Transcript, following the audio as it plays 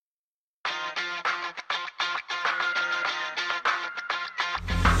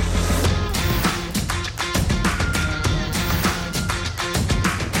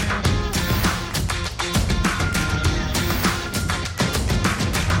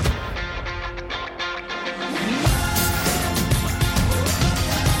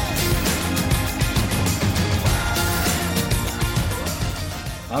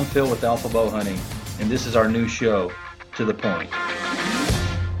I'm Phil with Alpha Bow Hunting, and this is our new show, To The Point.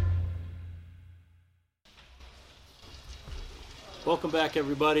 Welcome back,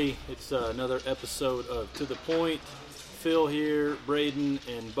 everybody. It's another episode of To The Point. Phil here, Braden,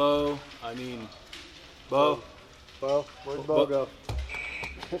 and Bo. Bo. Bo, where'd Bo go?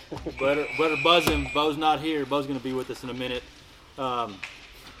 better buzz him. Bo's not here. Bo's going to be with us in a minute.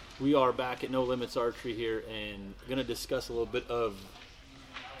 We are back at No Limits Archery here and going to discuss a little bit of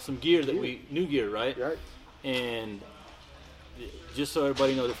some gear that new gear, right? Right. And just so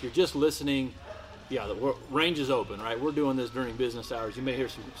everybody knows, if you're just listening, the range is open, right? We're doing this during business hours. You may hear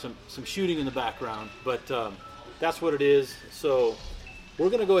some shooting in the background, but that's what it is. So we're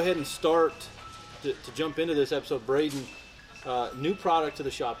going to go ahead and start to jump into this episode. Braden, new product to the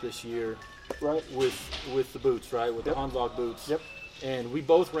shop this year, right? With the boots, right? With the Hanwag boots. Yep. And we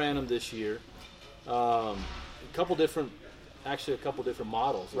both ran them this year. A couple different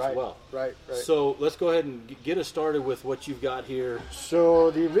models as well. Right. So let's go ahead and get us started with what you've got here. So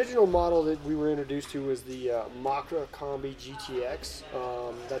the original model that we were introduced to was the Makra Combi GTX.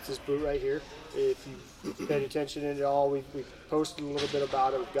 That's this boot right here. If you've paid attention at all, we've posted a little bit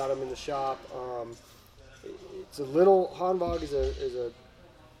about it. We've got them in the shop. It's a little, Hanwag is a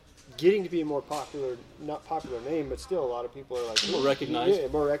getting to be a more popular, not popular name, but still a lot of people are like, more recognized. Yeah,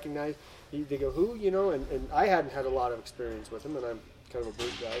 more recognized. They go, who, and I hadn't had a lot of experience with them, and I'm kind of a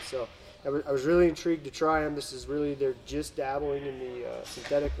boot guy, so I was really intrigued to try them. This is really, they're just dabbling in the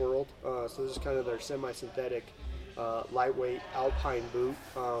synthetic world, so this is kind of their semi-synthetic, lightweight alpine boot.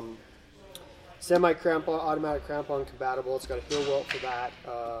 Semi-crampon, automatic crampon compatible. It's got a heel welt for that,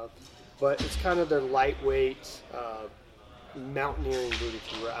 but it's kind of their lightweight, mountaineering boot,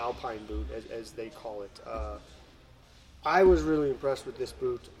 if you will, alpine boot, as they call it. I was really impressed with this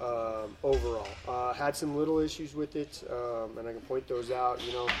boot overall. Had some little issues with it, and I can point those out.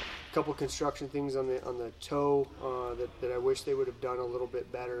 A couple construction things on the toe that I wish they would have done a little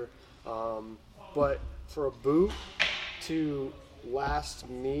bit better. But for a boot to last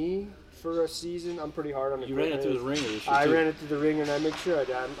me for a season, I'm pretty hard on it. You ran it through the ringer this year. I ran it through the ringer, and I make sure I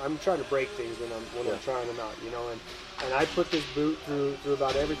did. I'm trying to break things when I'm trying them out, And I put this boot through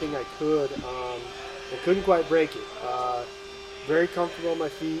about everything I could. I couldn't quite break it. Very comfortable on my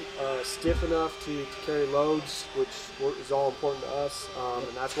feet, stiff enough to carry loads, which is all important to us,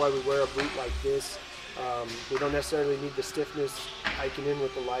 and that's why we wear a boot like this. We don't necessarily need the stiffness hiking in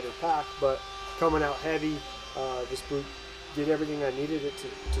with the lighter pack, but coming out heavy, this boot did everything I needed it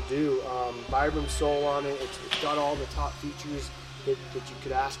to do. Vibram sole on it. It's got all the top features that you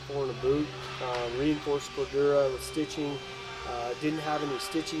could ask for in a boot. Reinforced Cordura with stitching. Didn't have any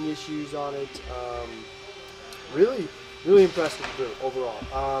stitching issues on it. Really impressed with the boot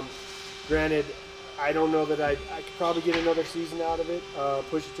overall. Granted, I don't know that I could probably get another season out of it,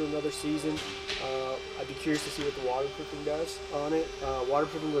 push it to another season. I'd be curious to see what the waterproofing does on it.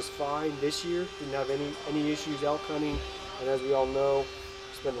 Waterproofing was fine this year. Didn't have any issues elk hunting. And as we all know,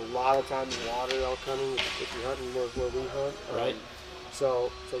 spend a lot of time in water elk hunting if you're hunting where we hunt. Right.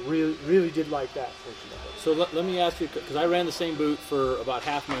 So really did like that. So let me ask you, because I ran the same boot for about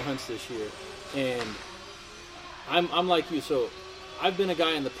half my hunts this year, and I'm like you. So I've been a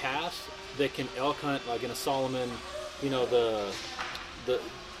guy in the past that can elk hunt like in a Solomon, the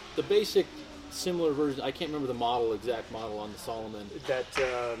basic similar version. I can't remember the exact model on the Solomon. That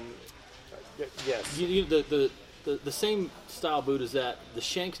yes. The same style boot is that the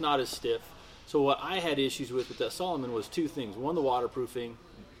shank's not as stiff. So what I had issues with that Solomon was two things. One, the waterproofing,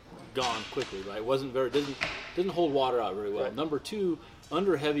 gone quickly, right? Didn't hold water out very well. Right. Number two,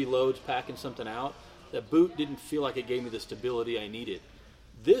 under heavy loads, packing something out, that boot didn't feel like it gave me the stability I needed.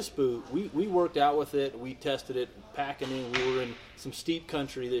 This boot, we worked out with it. We tested it, packing in. We were in some steep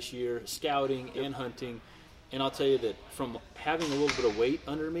country this year, scouting and hunting. And I'll tell you that from having a little bit of weight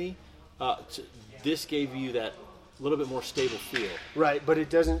under me, this gave you that little bit more stable feel. Right, but it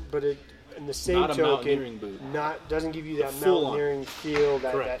doesn't. But it, in the same not a token, mountaineering boot. Doesn't give you that full mountaineering feel,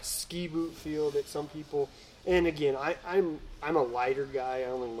 that Correct. ski boot feel that some people. And again, I'm a lighter guy. I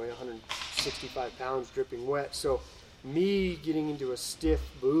only weigh 165 pounds, dripping wet. So me getting into a stiff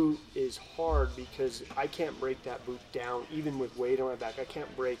boot is hard because I can't break that boot down, even with weight on my back. I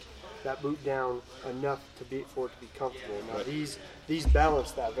can't break that boot down enough for it to be comfortable. Now Right. these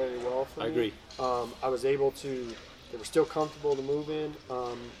balance that very well for me. I agree. I was able to. They were still comfortable to move in,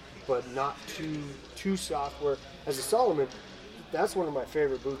 but not too soft. Where as a Solomon, that's one of my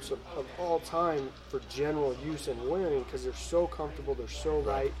favorite boots of all time for general use and wearing because they're so comfortable, they're so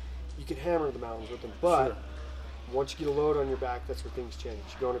light. You can hammer the mountains with them, but Sure. once you get a load on your back, that's where things change.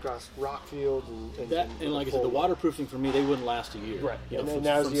 You're going across rock fields and like I said, the waterproofing for me, they wouldn't last a year. Right. You know, And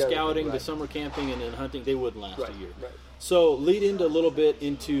from scouting right. to summer camping and then hunting, they wouldn't last a year. Right. So lead into a little bit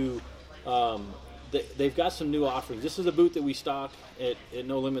into they've got some new offerings. This is a boot that we stock at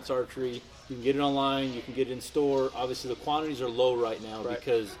No Limits Archery. You can get it online. You can get it in store. Obviously, the quantities are low right now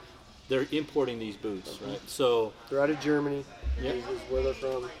because they're importing these boots, right? So they're out of Germany. Yep. Is where they're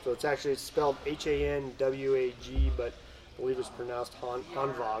from. So it's spelled Hanwag, but I believe it's pronounced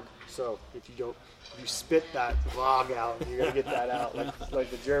Hanwag. So if you spit that vog out, you're gonna get that out like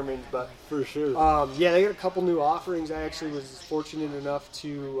the Germans. But for sure, they got a couple new offerings. I actually was fortunate enough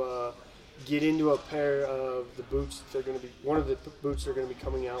to get into a pair of the boots. One of the boots they're going to be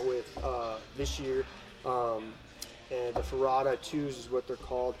coming out with this year. And the Ferrata 2s is what they're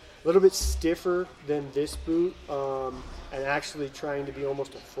called. A little bit stiffer than this boot, and actually trying to be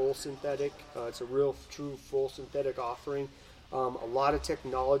almost a full synthetic. It's a real, true, full synthetic offering. A lot of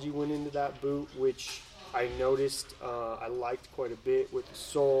technology went into that boot, which I noticed I liked quite a bit with the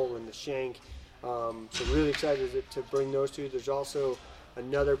sole and the shank. So really excited to bring those two. There's also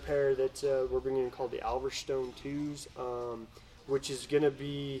another pair that we're bringing in called the Alverstone 2s, which is going to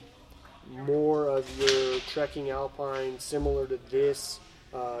be more of your trekking alpine, similar to this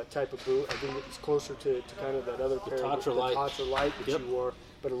type of boot. I think it's closer to kind of that other pair, the Tatra Light that you wore,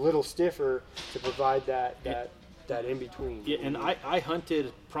 but a little stiffer to provide that in between. Yeah, and I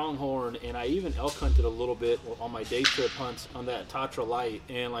hunted pronghorn, and I even elk hunted a little bit on my day trip hunts on that Tatra Light,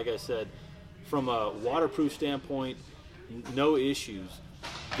 and like I said, from a waterproof standpoint, no issues.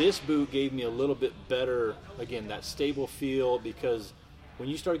 This boot gave me a little bit better, again, that stable feel, because when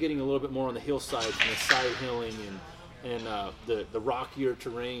you start getting a little bit more on the hillside and the side hilling and the rockier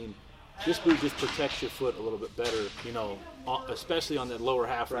terrain, this boot just protects your foot a little bit better, you know, especially on that lower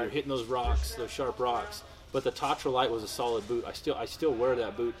half where you're hitting those rocks, those sharp rocks. But the Tatra Light was a solid boot. I still wear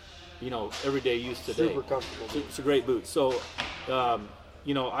that boot, you know, everyday use today. Super comfortable. It's a great boot. So,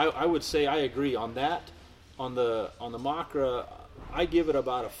 you know, I would say I agree on that. On the Makra, I give it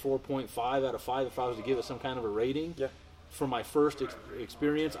about a 4.5 out of 5 if I was to give it some kind of a rating. Yeah. For my first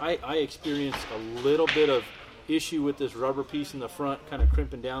experience, I experienced a little bit of issue with this rubber piece in the front, kind of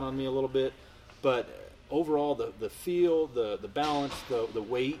crimping down on me a little bit. But overall, the feel, the balance, the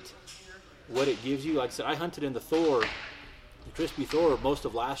weight, what it gives you. Like I said, I hunted in the Crispy Thor most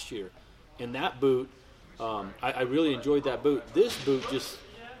of last year. And that boot, I really enjoyed that boot. This boot just,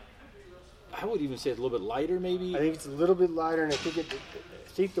 I would even say it's a little bit lighter maybe. I think it's a little bit lighter, and I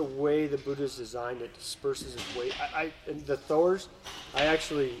think the way the boot is designed, it disperses its weight. And the Thors,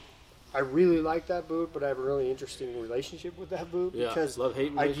 I really like that boot, but I have a really interesting relationship with that boot because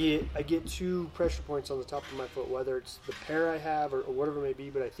love-hate I get 2 pressure points on the top of my foot, whether it's the pair I have or whatever it may be.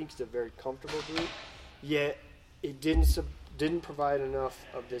 But I think it's a very comfortable boot. Yet it didn't provide enough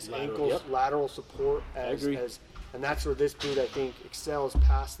of this lateral support and that's where this boot, I think, excels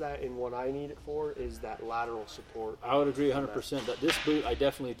past that, and what I need it for is that lateral support. I would agree 100% that this boot, I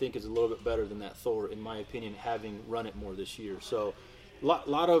definitely think, is a little bit better than that Thor, in my opinion, having run it more this year. So a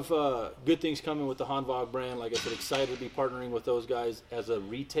lot of good things coming with the Hanwag brand. Like I said, excited to be partnering with those guys as a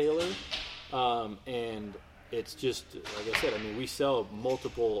retailer. And it's just, like I said, I mean, we sell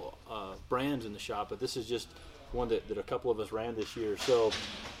multiple brands in the shop, but this is just one that a couple of us ran this year. So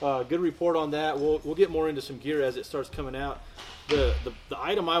good report on that. We'll get more into some gear as it starts coming out. The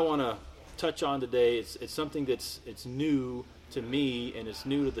item I want to touch on today, it's something it's new to me and it's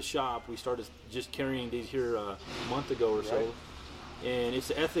new to the shop. We started just carrying these here a month ago or so. And it's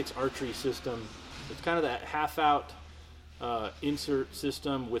the Ethics Archery system. It's kind of that half-out insert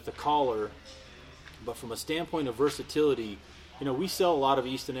system with the collar. But from a standpoint of versatility, you know, we sell a lot of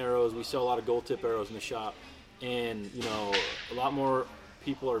Easton arrows. We sell a lot of gold tip arrows in the shop. And, you know, a lot more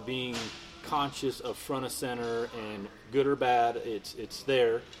people are being conscious of front of center, and good or bad, it's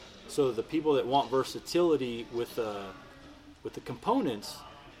there. So the people that want versatility with the components,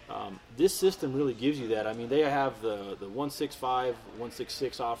 this system really gives you that. I mean, they have the 165,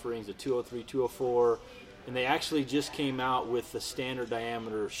 166 offerings, the 203, 204, and they actually just came out with the standard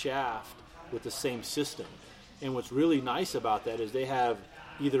diameter shaft with the same system. And what's really nice about that is they have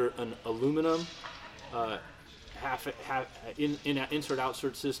either an aluminum insert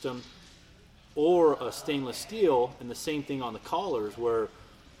outsert system or a stainless steel, and the same thing on the collars, where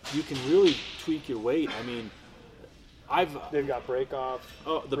you can really tweak your weight. I mean, they've got break off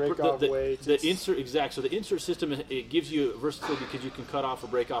weights. The insert, exact. So the insert system, it gives you versatility because you can cut off or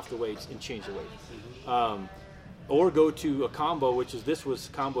break off the weights and change the weight. Mm-hmm. Or go to a combo, which is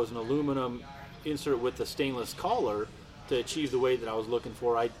combo is an aluminum insert with a stainless collar to achieve the weight that I was looking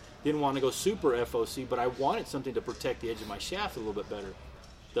for. I didn't want to go super FOC, but I wanted something to protect the edge of my shaft a little bit better.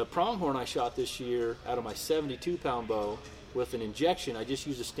 The pronghorn I shot this year out of my 72-pound bow with an injection, I just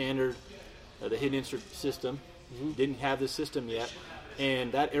used a standard, the hidden insert system. Didn't have this system yet.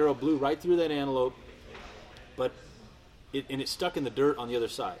 And that arrow blew right through that antelope, but it stuck in the dirt on the other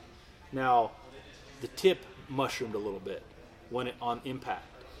side. Now, the tip mushroomed a little bit on impact.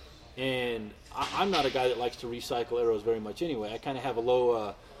 And I'm not a guy that likes to recycle arrows very much anyway. I kind of have a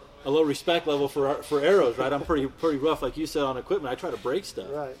low respect level for arrows, right? I'm pretty rough, like you said, on equipment. I try to break stuff.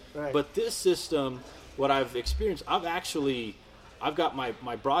 Right. But this system, what I've experienced, I've got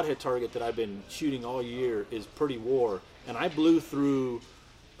my broadhead target that I've been shooting all year is pretty war, and I blew through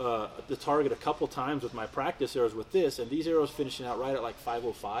the target a couple times with my practice arrows with this, and these arrows finishing out right at like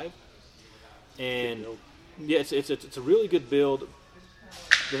 505. And yeah, it's a really good build.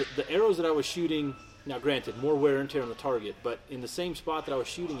 The arrows that I was shooting, now granted, more wear and tear on the target, but in the same spot that I was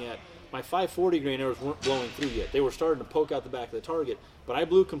shooting at, my 540 grain arrows weren't blowing through yet. They were starting to poke out the back of the target, but I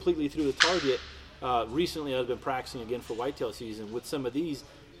blew completely through the target. Recently, I've been practicing again for whitetail season with some of these,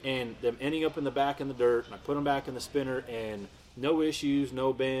 and them ending up in the back in the dirt, and I put them back in the spinner, and no issues,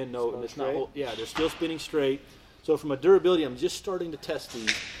 no bend, they're still spinning straight. So from a durability, I'm just starting to test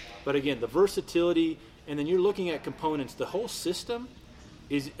these. But again, the versatility, and then you're looking at components. The whole system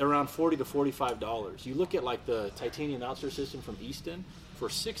is around $40 to $45. You look at like the titanium outsert system from Easton, for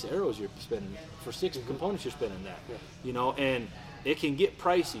 6 arrows you're spending, for 6 components you're spending that. And it can get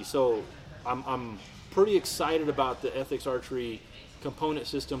pricey. So I'm pretty excited about the Ethics Archery component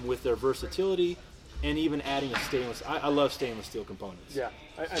system with their versatility, and even adding a stainless. I love stainless steel components. Yeah,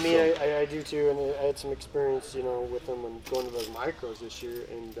 I do too, and I had some experience, with them when going to those micros this year,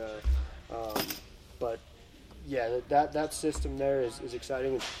 and but yeah, that system there is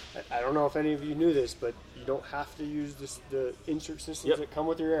exciting. And I don't know if any of you knew this, but you don't have to use the insert systems that come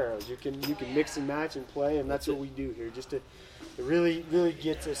with your arrows. You can mix and match and play, and that's what we do here. Just to it really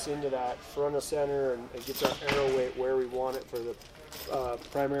gets us into that front of center and gets our arrow weight where we want it for the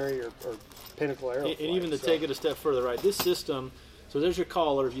primary or pinnacle arrow. And even to take it a step further, right? This system. So there's your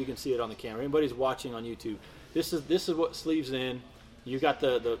collar, if you can see it on the camera. Anybody's watching on YouTube, this is what sleeves in. You got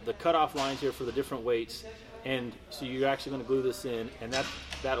the cutoff lines here for the different weights. And so you're actually going to glue this in, and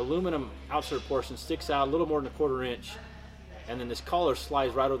that aluminum outsert portion sticks out a little more than a 1/4 inch, and then this collar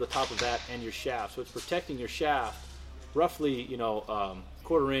slides right over the top of that and your shaft. So it's protecting your shaft roughly,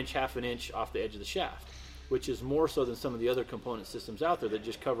 1/4 inch, 1/2 inch off the edge of the shaft, which is more so than some of the other component systems out there that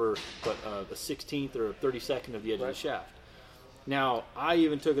just cover a 16th or a 32nd of the edge of the shaft. Now, I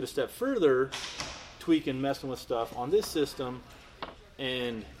even took it a step further, tweaking, messing with stuff on this system,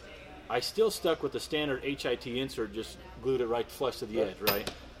 and I still stuck with the standard HIT insert, just glued it right flush to the edge, right?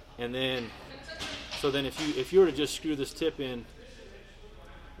 And then, so then if you were to just screw this tip in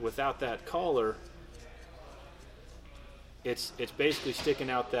without that collar, it's basically sticking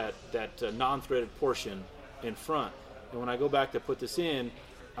out that non-threaded portion in front. And when I go back to put this in,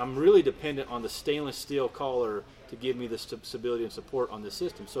 I'm really dependent on the stainless steel collar to give me the stability and support on this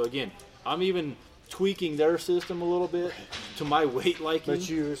system. So again, I'm even tweaking their system a little bit to my weight liking. But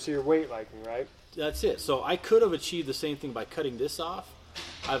so your weight liking, right? That's it. So I could have achieved the same thing by cutting this off.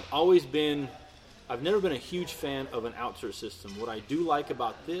 I've never been a huge fan of an outsert system. What I do like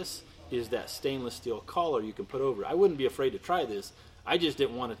about this is that stainless steel collar you can put over it. I wouldn't be afraid to try this. I just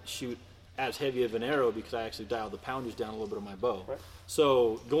didn't want to shoot as heavy of an arrow because I actually dialed the poundage down a little bit on my bow. Right.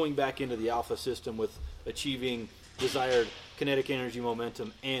 So going back into the alpha system with achieving desired kinetic energy,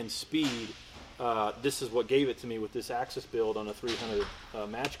 momentum, and speed, this is what gave it to me with this Axis build on a 300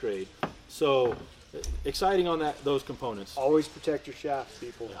 match grade. So exciting on those components. Always protect your shaft,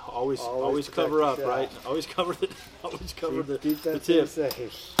 people. Always cover up, right? Always cover the tip.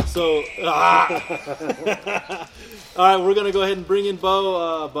 Safe. So all right, we're gonna go ahead and bring in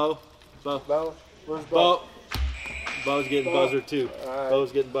Bo. Where's Bo? Bo's getting buzzard too. Right.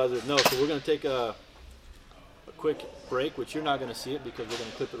 Bo's getting buzzard. No, so we're gonna take a quick break, which you're not going to see it because we're going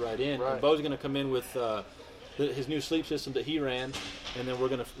to clip it right in. Right. And Bo's going to come in with his new sleep system that he ran, and then we're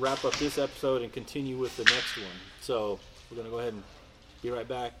going to wrap up this episode and continue with the next one. So we're going to go ahead and be right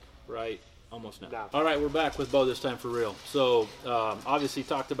back right almost now. All right, we're back with Bo this time for real. So obviously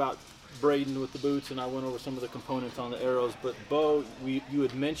talked about Braden with the boots, and I went over some of the components on the arrows. But Bo, you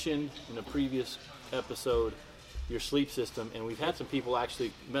had mentioned in a previous episode your sleep system, and we've had some people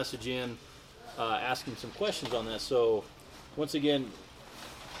actually message in asking some questions on that. So once again,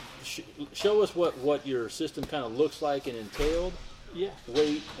 show us what your system kind of looks like and entailed.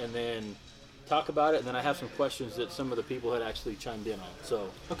 Weight, and then talk about it. And then I have some questions that some of the people had actually chimed in on.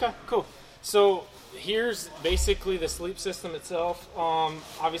 So okay, cool. So here's basically the sleep system itself.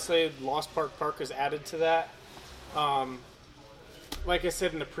 Obviously, Lost Park Parkas added to that. Like I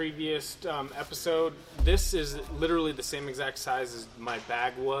said in the previous episode, this is literally the same exact size as my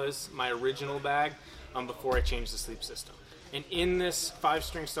bag was, my original bag, before I changed the sleep system. And in this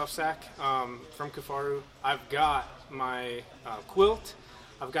 5-string stuff sack from Kifaru, I've got my quilt,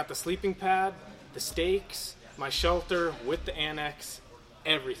 I've got the sleeping pad, the stakes, my shelter with the annex,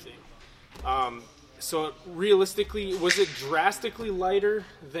 everything. So realistically, was it drastically lighter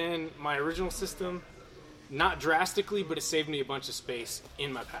than my original system? Not drastically, but it saved me a bunch of space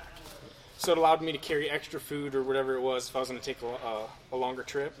in my pack. So it allowed me to carry extra food or whatever it was if I was going to take a longer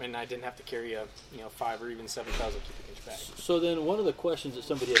trip, and I didn't have to carry a 5 or even 7,000 cubic inch bag. So then one of the questions that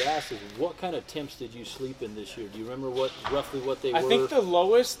somebody had asked is, what kind of temps did you sleep in this year? Do you remember roughly what they were? I think the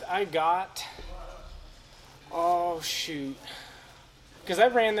lowest I got, because I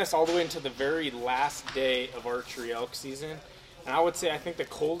ran this all the way into the very last day of archery elk season, and I would say I think the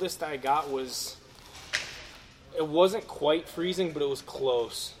coldest I got was, it wasn't quite freezing, but it was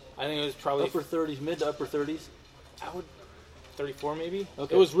close. I think it was probably upper 30s, mid to upper 30s. 34 maybe.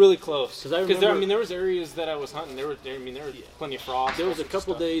 Okay. It was really close. Because there was areas that I was hunting. There was plenty of frost. There was a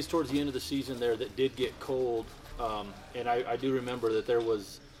couple days towards the end of the season there that did get cold, and I do remember that there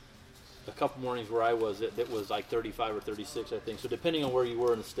was a couple mornings where I was that was like 35 or 36, I think. So depending on where you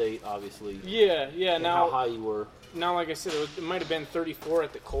were in the state, obviously. Yeah. And Now how high you were. Now, like I said, it might have been 34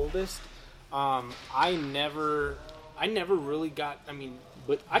 at the coldest. I never really got. I mean,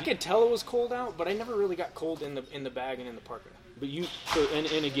 but I could tell it was cold out, but I never really got cold in the bag and in the parka. But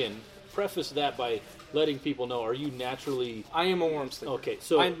and again, preface that by letting people know: are you naturally? I am a warm sleeper. Okay,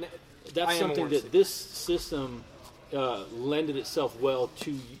 so that's something that this system lended itself well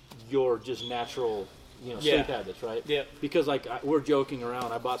to your just natural, sleep habits, right? Yeah. Because we're joking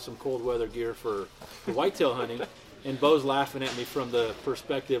around. I bought some cold weather gear for whitetail hunting. And Bo's laughing at me from the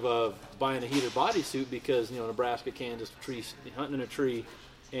perspective of buying a heater bodysuit because, Nebraska, Kansas, hunting in a tree.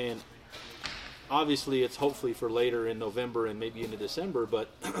 And obviously it's hopefully for later in November and maybe into December. But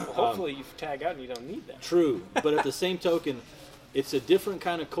hopefully you tag out and you don't need that. True. But at the same token, it's a different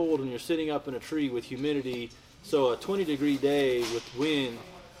kind of cold when you're sitting up in a tree with humidity. So a 20-degree day with wind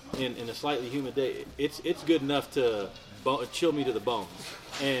in a slightly humid day, it's good enough to chill me to the bones.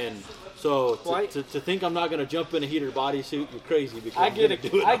 And so to think I'm not going to jump in a heater bodysuit, you're crazy. Because I get a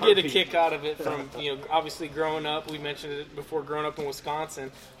kick out of it from obviously growing up. We mentioned it before. Growing up in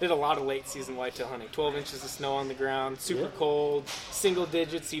Wisconsin, did a lot of late season whitetail hunting. 12 inches of snow on the ground, super cold, single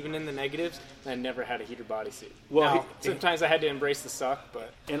digits, even in the negatives. And I never had a heater bodysuit. Well, sometimes I had to embrace the suck,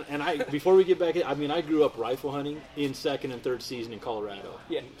 but and I before we get back, I grew up rifle hunting in second and third season in Colorado.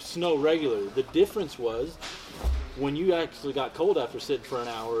 Yeah, snow regular. The difference was when you actually got cold after sitting for an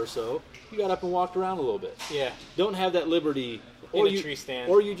hour or so, you got up and walked around a little bit. Yeah. Don't have that liberty. In a tree stand.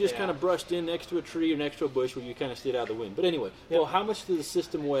 Or you just kind of brushed in next to a tree or next to a bush where you kind of stayed out of the wind. But anyway, well, how much did the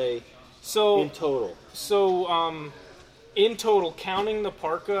system weigh in total? So, in total, counting the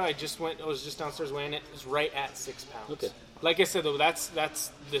parka, I was just downstairs weighing it. It was right at 6 pounds. Okay. Like I said, though, that's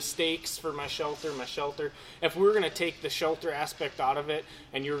the stakes for my shelter. If we were going to take the shelter aspect out of it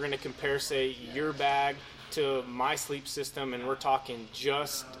and you were going to compare, say, your bag to my sleep system, and we're talking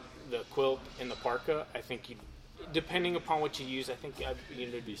just the quilt and the parka, I think depending upon what you use, I think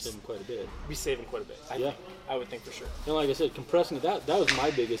you'd be saving quite a bit. I would think for sure. And like I said, compressing it, that was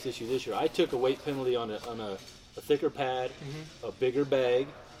my biggest issue this year. I took a weight penalty on a thicker pad, a bigger bag,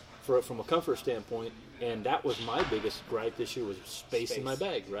 from a comfort standpoint, and that was my biggest gripe this year was space in my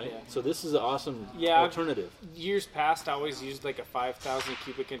bag, right? Yeah. So this is an awesome alternative. Years past, I always used like a 5,000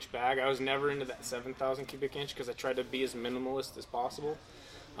 cubic inch bag. I was never into that 7,000 cubic inch because I tried to be as minimalist as possible.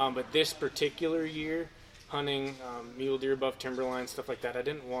 But this particular year, hunting mule deer above timberline, stuff like that, I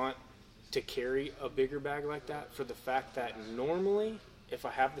didn't want to carry a bigger bag like that for the fact that normally, if I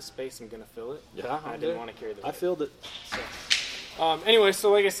have the space, I'm going to fill it. Yeah, I didn't want to carry the weight. I filled it. So, anyway,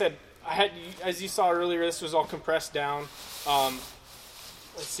 so like I said, I had, as you saw earlier, this was all compressed down.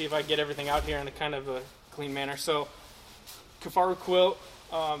 Let's see if I get everything out here in a kind of a clean manner. So, Kifaru quilt,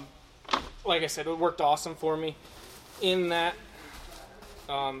 like I said, it worked awesome for me. In that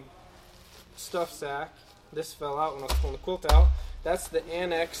stuff sack, this fell out when I was pulling the quilt out. That's the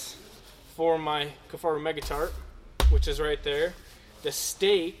annex for my Kifaru Megatart, which is right there. The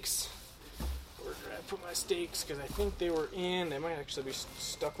stakes, where did I put my stakes? Because I think they were in, they might actually be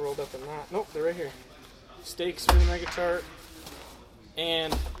stuck rolled up in that. Nope, they're right here. Stakes for the Megatart,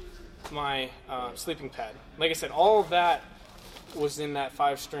 and my sleeping pad. Like I said, all of that was in that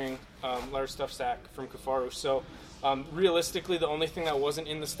 5-string large stuff sack from Kifaru. So Realistically, the only thing that wasn't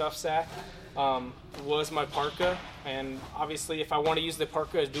in the stuff sack was my parka, and obviously if I want to use the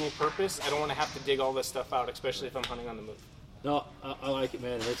parka as dual purpose, I don't want to have to dig all this stuff out, especially if I'm hunting on the move. No, I like it,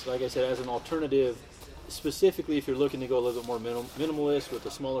 man. It's like I said, as an alternative, specifically if you're looking to go a little bit more minimalist with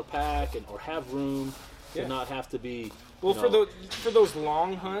a smaller pack or have room to not have to be. Well, for those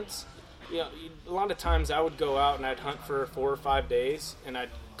long hunts, a lot of times I would go out and I'd hunt for 4 or 5 days, and I'd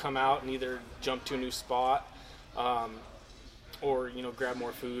come out and either jump to a new spot, or grab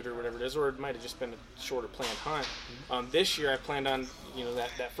more food or whatever it is, or it might have just been a shorter planned hunt. This year I planned on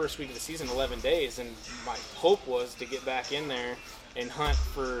that first week of the season 11 days, and my hope was to get back in there and hunt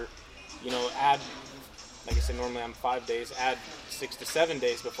for add, like I said, normally I'm 5 days, add 6 to 7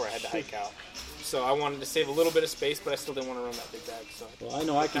 days before I had to hike out. So I wanted to save a little bit of space, but I still didn't want to run that big bag. So. Well, I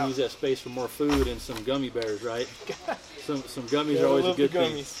know I can use that space for more food and some gummy bears, right? some gummies are always a good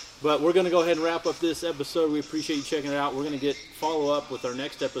thing. But we're going to go ahead and wrap up this episode. We appreciate you checking it out. We're going to follow up with our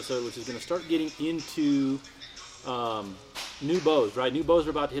next episode, which is going to start getting into new bows, right? New bows are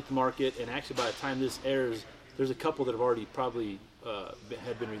about to hit the market, and actually by the time this airs, there's a couple that have already probably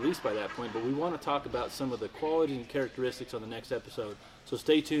have been released by that point. But we want to talk about some of the quality and characteristics on the next episode. So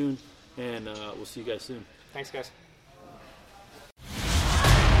stay tuned. And we'll see you guys soon. Thanks, guys.